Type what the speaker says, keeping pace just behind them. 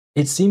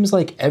It seems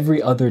like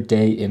every other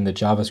day in the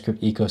JavaScript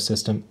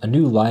ecosystem, a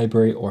new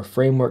library or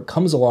framework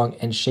comes along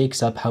and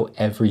shakes up how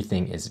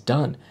everything is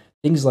done.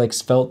 Things like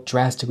Svelte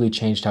drastically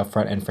changed how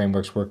front-end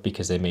frameworks work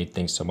because they made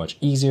things so much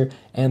easier,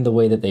 and the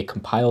way that they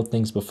compiled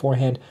things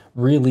beforehand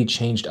really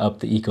changed up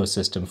the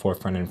ecosystem for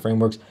front-end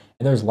frameworks.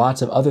 And there's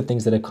lots of other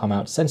things that have come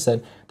out since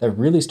then that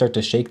really start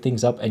to shake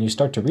things up, and you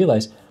start to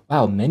realize,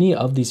 wow, many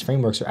of these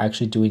frameworks are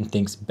actually doing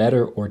things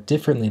better or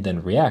differently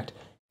than React.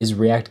 Is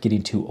React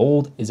getting too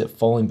old? Is it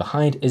falling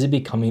behind? Is it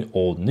becoming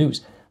old news?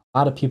 A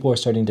lot of people are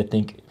starting to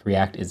think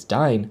React is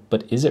dying,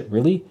 but is it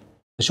really?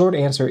 The short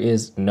answer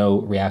is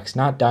no, React's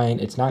not dying.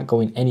 It's not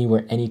going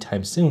anywhere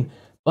anytime soon,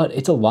 but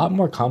it's a lot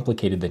more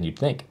complicated than you'd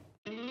think.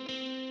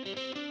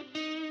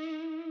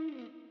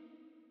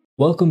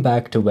 Welcome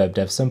back to Web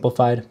Dev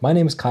Simplified. My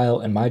name is Kyle,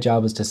 and my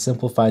job is to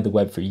simplify the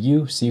web for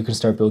you so you can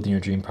start building your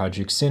dream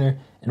project sooner.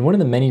 And one of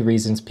the many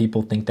reasons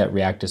people think that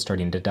React is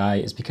starting to die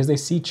is because they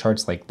see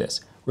charts like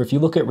this, where if you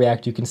look at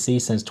React, you can see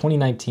since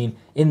 2019,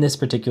 in this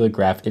particular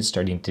graph, it's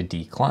starting to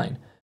decline.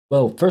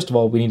 Well, first of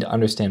all, we need to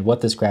understand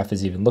what this graph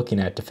is even looking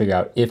at to figure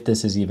out if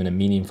this is even a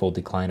meaningful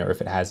decline or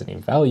if it has any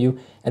value.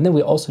 And then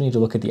we also need to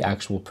look at the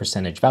actual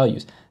percentage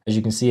values. As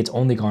you can see, it's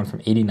only gone from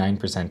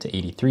 89% to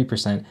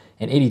 83%,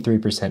 and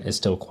 83% is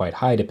still quite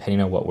high depending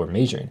on what we're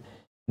measuring.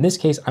 In this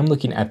case, I'm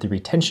looking at the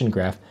retention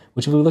graph,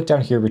 which if we look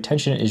down here,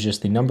 retention is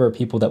just the number of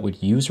people that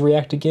would use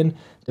React again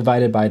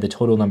divided by the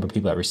total number of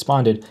people that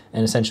responded.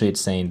 And essentially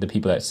it's saying the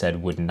people that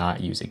said would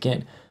not use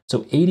again.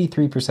 So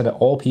 83% of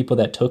all people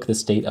that took the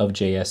State of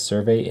JS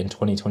survey in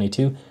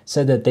 2022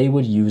 said that they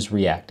would use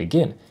React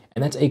again.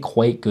 And that's a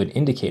quite good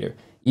indicator.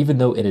 Even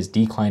though it has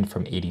declined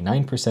from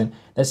 89%,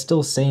 that's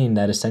still saying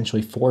that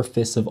essentially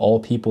 4/5 of all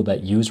people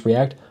that use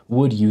React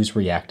would use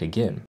React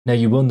again. Now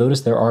you will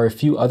notice there are a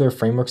few other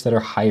frameworks that are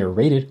higher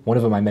rated. One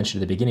of them I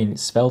mentioned at the beginning,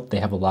 Svelte.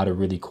 They have a lot of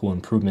really cool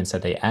improvements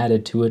that they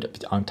added to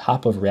it on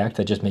top of React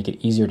that just make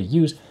it easier to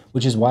use,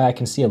 which is why I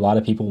can see a lot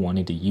of people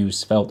wanting to use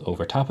Svelte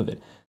over top of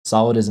it.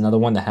 Solid is another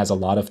one that has a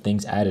lot of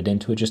things added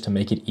into it just to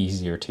make it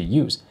easier to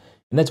use.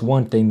 And that's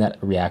one thing that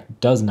React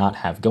does not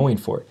have going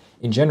for it.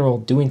 In general,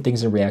 doing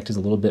things in React is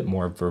a little bit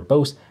more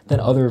verbose than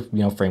other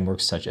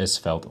frameworks such as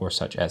Svelte or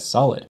such as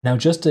Solid. Now,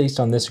 just based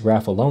on this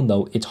graph alone,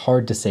 though, it's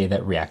hard to say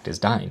that React is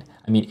dying.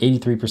 I mean,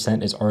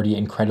 83% is already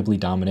incredibly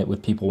dominant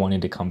with people wanting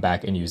to come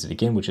back and use it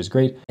again, which is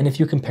great. And if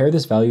you compare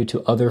this value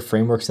to other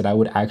frameworks that I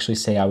would actually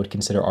say I would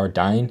consider are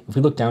dying, if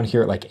we look down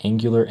here at like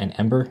Angular and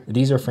Ember,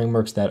 these are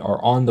frameworks that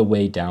are on the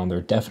way down. They're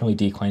definitely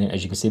declining.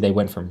 As you can see, they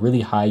went from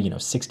really high,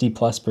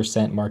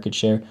 60+% market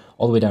share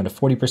all the way down to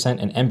 40%.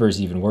 And Ember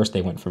is even worse.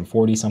 They went from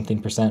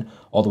 40-something%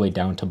 all the way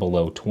down to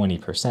below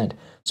 20%.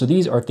 So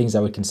these are things I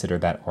would consider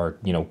that are,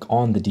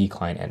 on the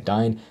decline and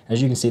dying.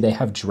 As you can see, they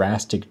have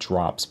drastic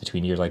drops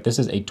between years. Like this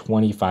is a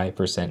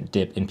 25%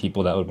 dip in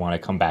people that would want to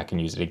come back and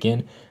use it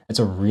again. That's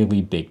a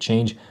really big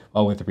change.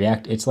 While with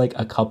React, it's like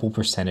a couple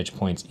percentage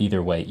points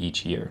either way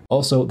each year.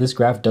 Also, this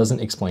graph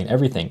doesn't explain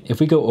everything. If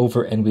we go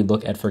over and we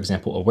look at, for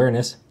example,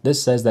 awareness,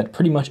 this says that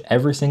pretty much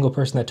every single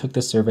person that took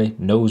this survey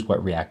knows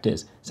what React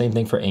is. Same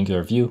thing for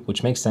Angular Vue,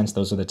 which makes sense.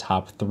 Those are the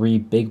top 3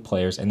 big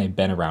players and they've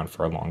been around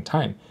for a long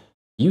time.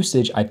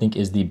 Usage, I think,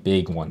 is the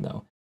big one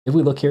though. If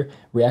we look here,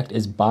 React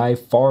is by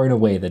far and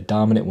away the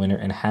dominant winner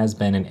and has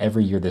been in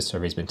every year this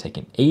survey has been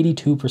taken.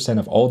 82%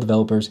 of all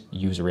developers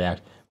use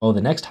React, while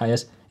the next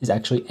highest is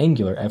actually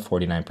Angular at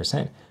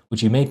 49%,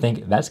 which you may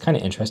think that's kind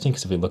of interesting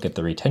because if we look at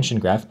the retention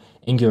graph,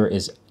 Angular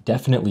is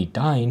definitely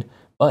dying,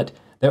 but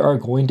there are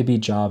going to be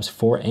jobs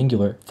for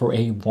Angular for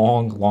a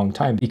long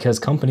time because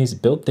companies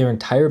built their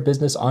entire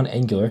business on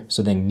Angular,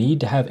 so they need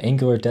to have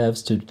Angular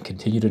devs to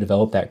continue to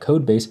develop that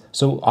code base.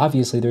 So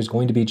obviously there's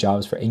going to be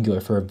jobs for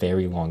Angular for a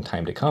very long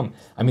time to come.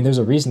 I mean, there's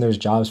a reason there's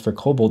jobs for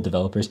Cobalt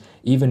developers,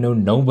 even though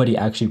nobody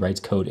actually writes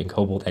code in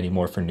Cobalt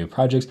anymore for new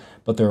projects,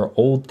 but there are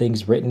old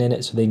things written in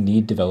it, so they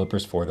need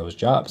developers for those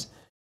jobs.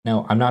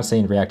 Now, I'm not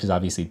saying React is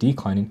obviously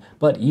declining,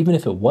 but even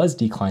if it was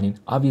declining,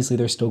 obviously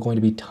there's still going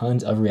to be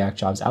tons of React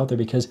jobs out there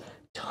because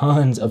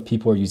tons of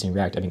people are using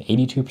React. I mean,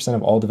 82%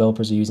 of all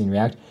developers are using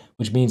React,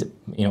 which means,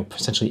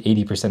 essentially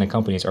 80% of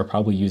companies are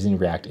probably using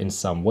React in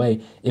some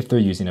way if they're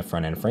using a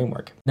front-end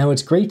framework. Now,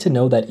 it's great to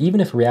know that even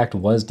if React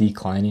was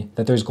declining,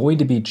 that there's going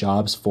to be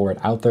jobs for it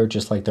out there,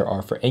 just like there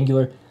are for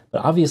Angular.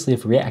 But obviously,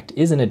 if React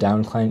is in a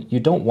downcline, you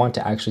don't want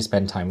to actually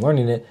spend time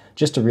learning it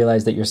just to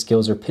realize that your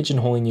skills are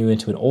pigeonholing you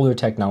into an older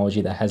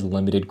technology that has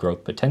limited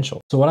growth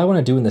potential. So what I want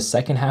to do in the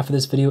second half of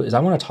this video is I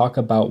want to talk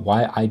about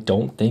why I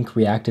don't think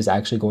React is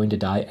actually going to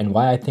die and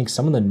why I think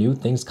some of the new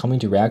things coming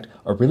to React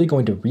are really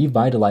going to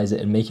revitalize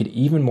it and make it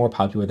even more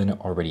popular than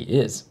it already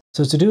is.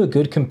 So to do a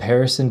good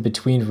comparison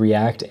between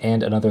React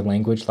and another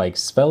language like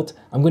Svelte,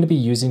 I'm going to be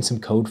using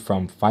some code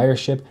from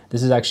Fireship.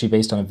 This is actually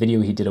based on a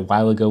video he did a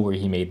while ago where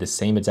he made the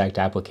same exact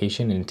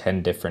application in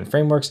 10 different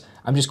frameworks.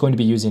 I'm just going to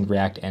be using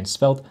React and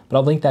Svelte, but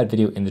I'll link that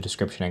video in the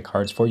description and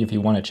cards for you if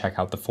you want to check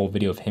out the full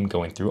video of him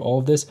going through all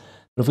of this.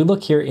 But if we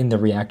look here in the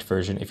React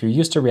version, if you're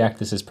used to React,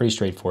 this is pretty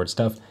straightforward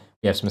stuff.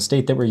 We have some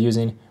state that we're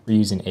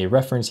using a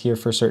reference here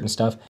for certain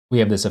stuff. We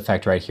have this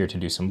effect right here to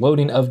do some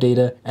loading of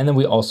data. And then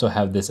we also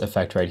have this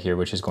effect right here,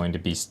 which is going to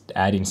be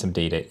adding some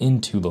data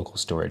into local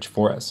storage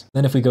for us.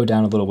 Then if we go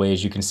down a little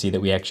ways, you can see that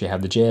we actually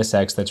have the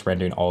JSX that's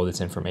rendering all this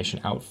information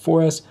out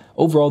for us.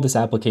 Overall, this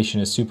application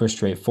is super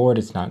straightforward.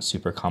 It's not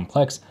super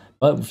complex.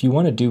 But if you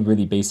want to do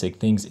really basic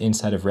things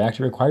inside of React,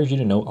 it requires you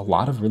to know a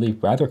lot of really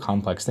rather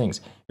complex things.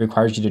 It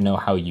requires you to know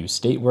how use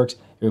state works.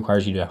 It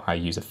requires you to know how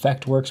use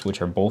effect works, which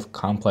are both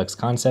complex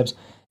concepts.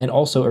 And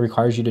also it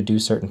requires you to do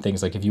certain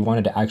things. Like if you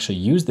wanted to actually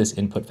use this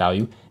input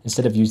value,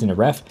 instead of using a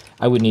ref,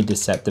 I would need to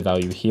set the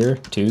value here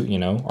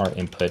to, our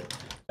input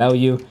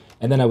value.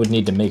 And then I would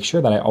need to make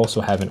sure that I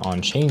also have an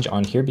on change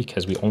on here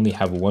because we only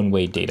have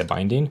one-way data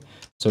binding.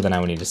 So then I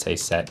would need to say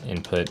set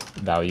input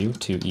value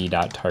to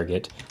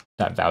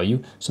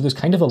e.target.value. So there's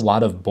kind of a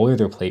lot of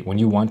boilerplate when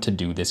you want to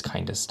do this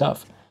kind of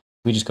stuff.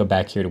 We just go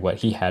back here to what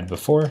he had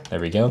before.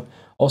 There we go.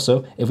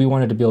 Also, if we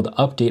wanted to be able to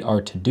update our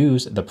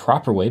to-dos the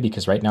proper way,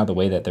 because right now the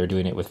way that they're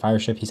doing it with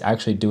Fireship, he's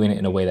actually doing it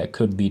in a way that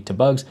could lead to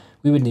bugs,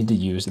 we would need to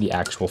use the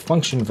actual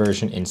function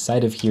version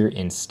inside of here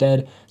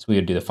instead. So we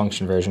would do the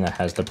function version that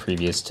has the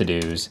previous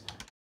to-dos,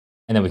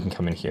 and then we can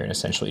come in here and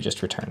essentially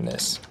just return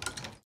this.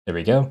 There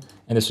we go.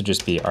 And this would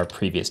just be our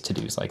previous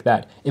to-dos like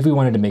that, if we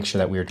wanted to make sure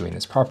that we were doing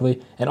this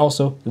properly. And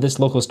also, this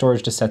local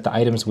storage to set the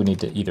items would need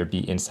to either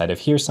be inside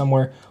of here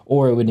somewhere,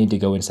 or it would need to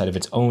go inside of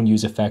its own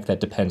use effect that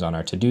depends on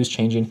our to-dos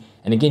changing.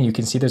 And again, you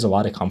can see there's a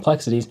lot of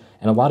complexities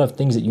and a lot of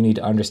things that you need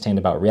to understand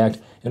about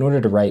React in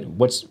order to write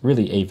what's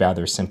really a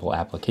rather simple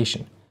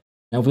application.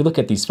 Now, if we look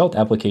at the Svelte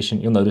application,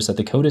 you'll notice that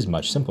the code is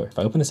much simpler. If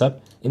I open this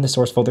up, in the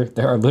source folder,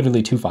 there are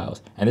literally 2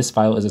 files, and this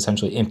file is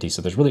essentially empty.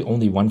 So there's really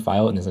only one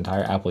file in this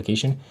entire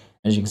application.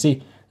 As you can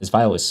see, this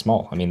file is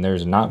small. I mean,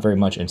 there's not very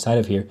much inside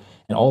of here,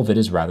 and all of it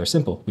is rather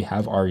simple. We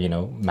have our,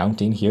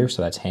 mounting here,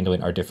 so that's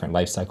handling our different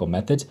lifecycle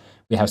methods.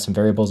 We have some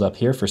variables up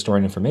here for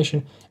storing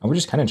information, and we're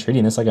just kind of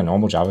treating this like a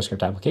normal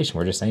JavaScript application.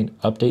 We're just saying,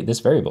 update this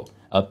variable,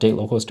 update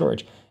local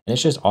storage. And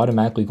it's just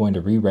automatically going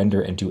to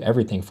re-render and do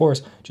everything for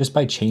us just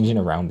by changing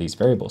around these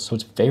variables. So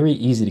it's very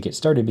easy to get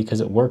started because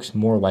it works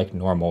more like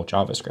normal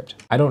JavaScript.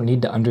 I don't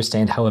need to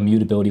understand how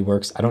immutability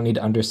works. I don't need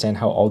to understand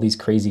how all these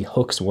crazy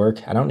hooks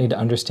work. I don't need to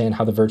understand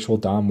how the virtual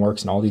DOM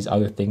works and all these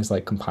other things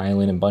like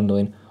compiling and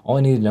bundling. All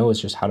I need to know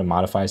is just how to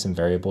modify some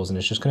variables, and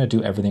it's just going to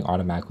do everything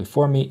automatically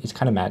for me. It's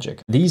kind of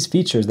magic. These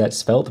features that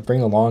Svelte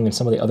bring along and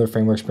some of the other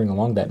frameworks bring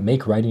along that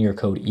make writing your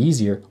code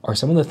easier are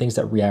some of the things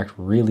that React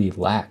really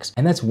lacks.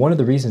 And that's one of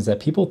the reasons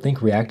that people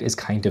think React is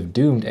kind of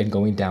doomed and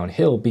going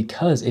downhill,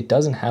 because it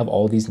doesn't have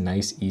all these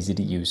nice, easy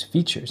to use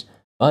features.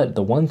 But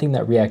the one thing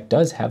that React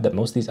does have that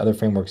most of these other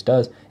frameworks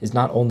does is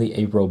not only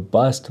a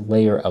robust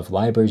layer of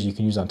libraries you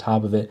can use on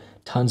top of it,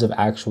 tons of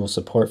actual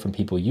support from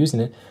people using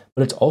it,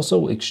 but it's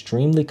also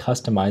extremely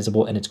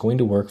customizable, and it's going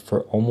to work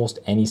for almost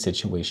any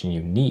situation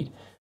you need.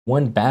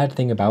 One bad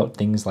thing about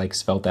things like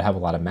Svelte that have a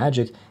lot of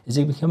magic is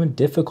they become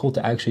difficult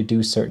to actually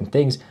do certain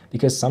things,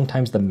 because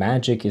sometimes the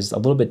magic is a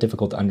little bit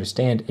difficult to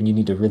understand and you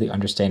need to really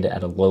understand it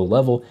at a low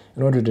level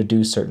in order to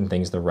do certain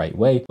things the right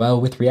way.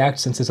 While with React,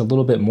 since it's a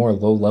little bit more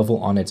low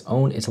level on its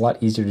own, it's a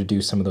lot easier to do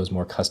some of those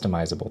more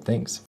customizable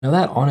things. Now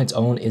that on its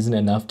own isn't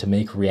enough to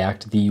make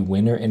React the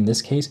winner in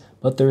this case,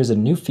 but there is a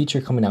new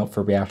feature coming out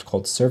for React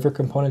called server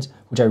components,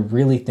 which I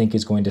really think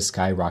is going to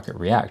skyrocket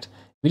React.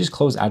 We just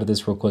close out of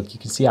this real quick. You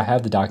can see I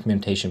have the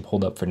documentation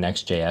pulled up for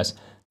Next.js.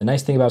 The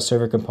nice thing about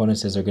server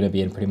components is they're going to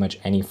be in pretty much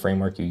any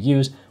framework you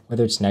use,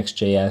 whether it's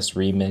Next.js,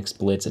 Remix,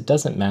 Blitz, it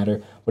doesn't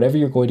matter. Whatever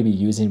you're going to be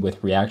using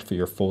with React for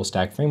your full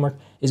stack framework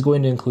is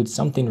going to include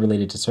something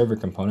related to server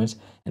components.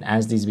 And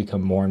as these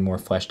become more and more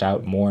fleshed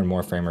out, more and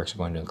more frameworks are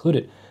going to include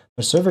it.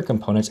 But server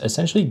components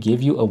essentially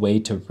give you a way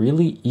to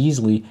really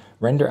easily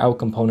render out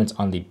components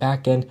on the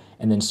back end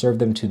and then serve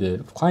them to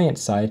the client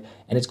side.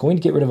 And it's going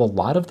to get rid of a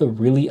lot of the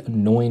really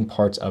annoying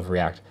parts of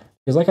React.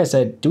 Because like I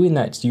said, doing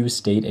that use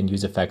state and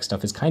use effect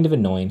stuff is kind of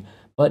annoying,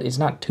 but it's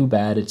not too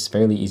bad. It's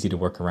fairly easy to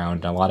work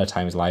around. And a lot of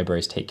times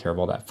libraries take care of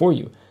all that for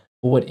you.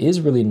 But what is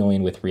really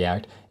annoying with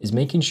React is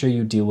making sure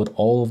you deal with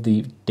all of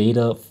the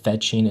data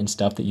fetching and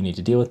stuff that you need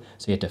to deal with.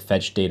 So you have to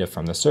fetch data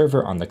from the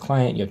server on the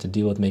client. You have to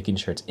deal with making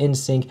sure it's in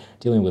sync,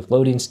 dealing with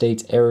loading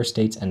states, error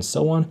states, and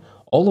so on.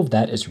 All of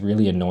that is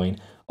really annoying.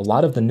 A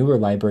lot of the newer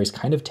libraries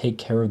kind of take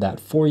care of that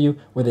for you,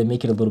 where they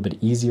make it a little bit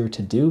easier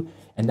to do.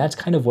 And that's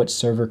kind of what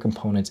server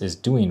components is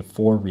doing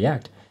for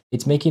React.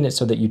 It's making it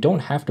so that you don't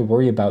have to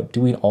worry about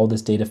doing all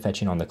this data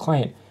fetching on the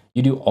client.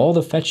 You do all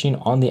the fetching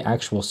on the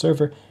actual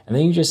server, and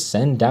then you just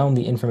send down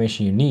the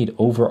information you need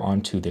over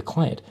onto the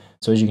client.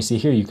 So as you can see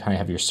here, you kind of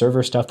have your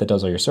server stuff that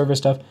does all your server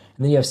stuff,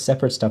 and then you have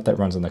separate stuff that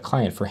runs on the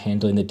client for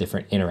handling the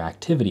different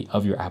interactivity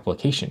of your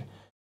application.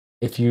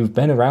 If you've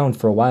been around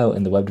for a while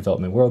in the web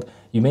development world,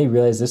 you may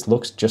realize this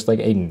looks just like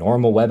a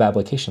normal web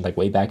application, like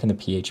way back in the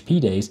PHP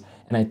days.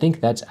 And I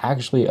think that's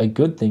actually a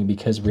good thing,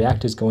 because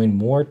React is going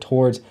more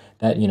towards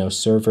that,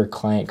 server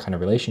client kind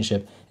of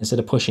relationship. Instead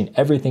of pushing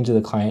everything to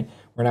the client,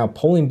 we're are now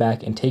pulling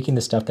back and taking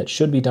the stuff that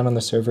should be done on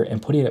the server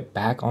and putting it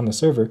back on the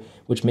server,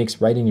 which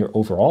makes writing your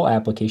overall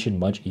application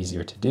much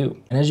easier to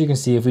do. And as you can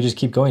see, if we just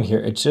keep going here,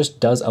 it just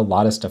does a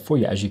lot of stuff for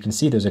you. As you can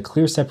see, there's a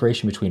clear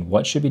separation between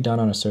what should be done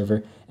on a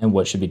server and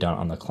what should be done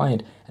on the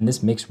client. And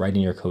this makes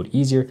writing your code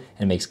easier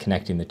and makes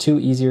connecting the two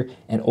easier.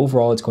 And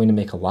overall, it's going to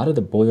make a lot of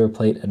the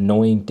boilerplate,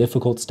 annoying,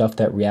 difficult stuff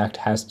that React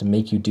has to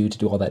make you do to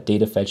do all that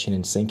data fetching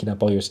and syncing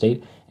up all your state.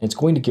 And it's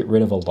going to get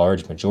rid of a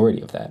large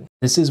majority of that.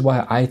 This is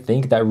why I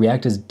think that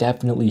React is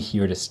definitely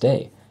here to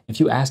stay. If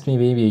you asked me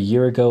maybe a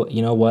year ago,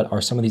 you know what,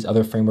 are some of these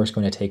other frameworks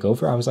going to take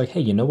over? I was like, hey,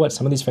 you know what,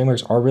 some of these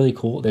frameworks are really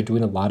cool. They're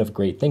doing a lot of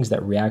great things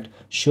that React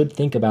should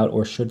think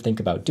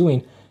about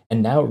doing.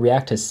 And now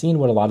React has seen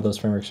what a lot of those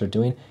frameworks are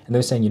doing, and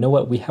they're saying, you know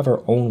what, we have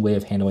our own way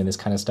of handling this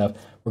kind of stuff.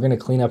 We're going to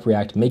clean up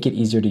React, make it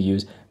easier to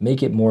use,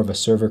 make it more of a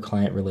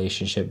server-client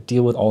relationship,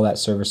 deal with all that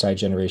server-side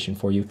generation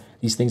for you.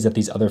 These things that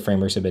these other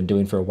frameworks have been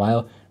doing for a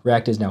while,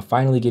 React is now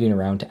finally getting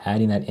around to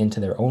adding that into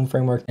their own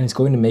framework, and it's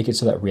going to make it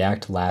so that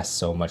React lasts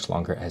so much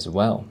longer as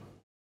well.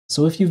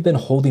 So if you've been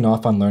holding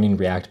off on learning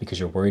React because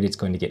you're worried it's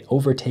going to get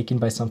overtaken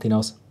by something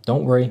else,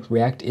 don't worry,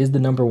 React is the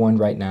 #1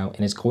 right now,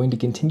 and it's going to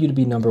continue to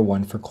be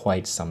 #1 for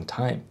quite some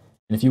time.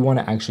 And if you want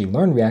to actually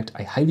learn React,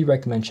 I highly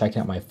recommend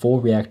checking out my full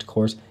React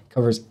course. It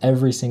covers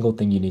every single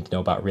thing you need to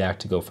know about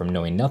React to go from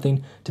knowing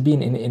nothing to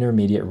being an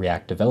intermediate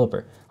React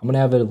developer. I'm going to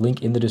have a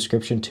link in the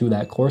description to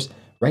that course.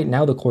 Right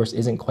now, the course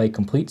isn't quite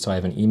complete, so I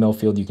have an email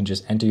field. You can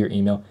just enter your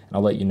email, and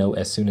I'll let you know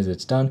as soon as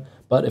it's done.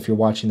 But if you're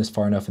watching this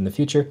far enough in the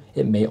future,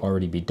 it may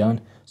already be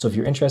done. So if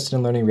you're interested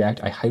in learning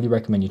React, I highly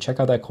recommend you check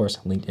out that course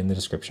linked in the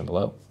description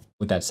below.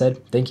 With that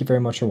said, thank you very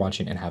much for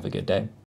watching and have a good day.